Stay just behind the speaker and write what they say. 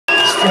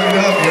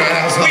Straight up, your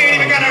asshole. We ain't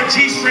even got our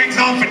G-strings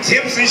on for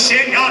tips and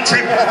shit. Y'all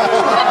tripping.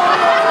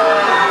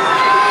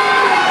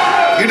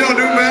 You know,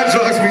 new mad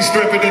dogs be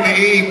stripping in the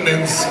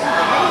evenings.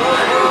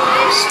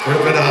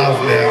 Strip it off,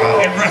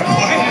 nigga. And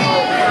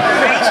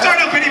don't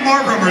start up any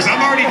more rumors. I'm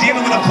already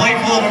dealing with a plate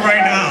full of them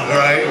right now. All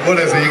right, what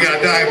is it? You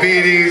got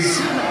diabetes.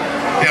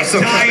 You have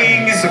some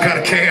kind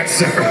of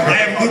cancer. I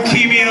have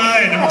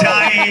leukemia and I'm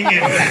dying.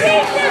 And,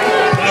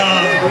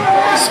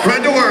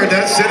 spread the word.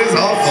 That shit is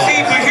awful.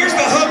 See, but here's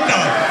the hook,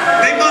 though.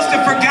 They must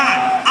have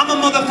forgot. I'm a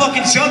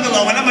motherfucking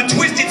juggalo, and I'm a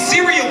twisted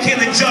serial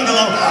killing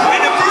juggalo.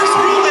 And the first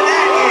rule of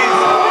that is...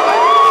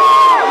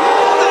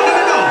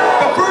 No.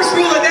 The first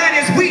rule of that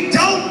is we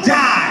don't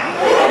die.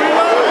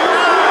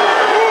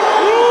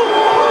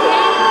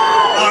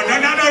 Oh,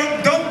 no.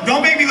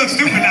 Don't make me look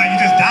stupid now. You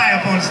just die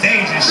up on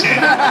stage and shit.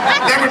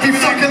 That would be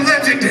fucking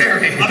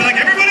legendary. I'll be like,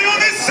 everybody on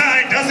this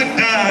side doesn't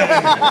die.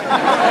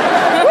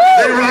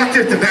 They rocked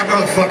it, that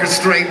motherfucker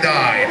straight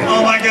died.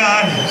 Oh my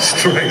God.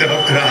 Straight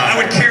up died. I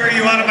would carry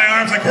you out of my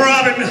arms like,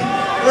 Robin. I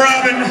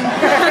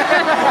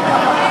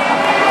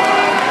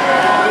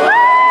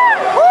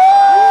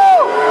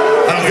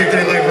don't think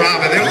they let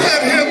Robin. They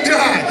let him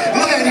die.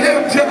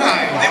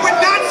 They would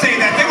not say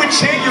that. They would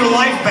chant your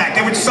life back.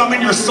 They would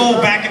summon your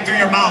soul back in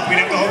through your mouth. We'd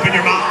have to open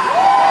your mouth.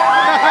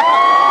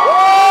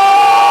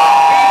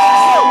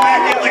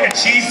 Back in like a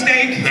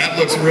cheesesteak. That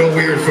looks real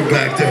weird from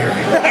back there.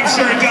 I'm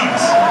sure it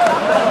does.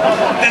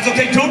 That's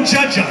okay. Don't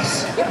judge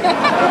us.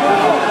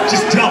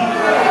 Just don't.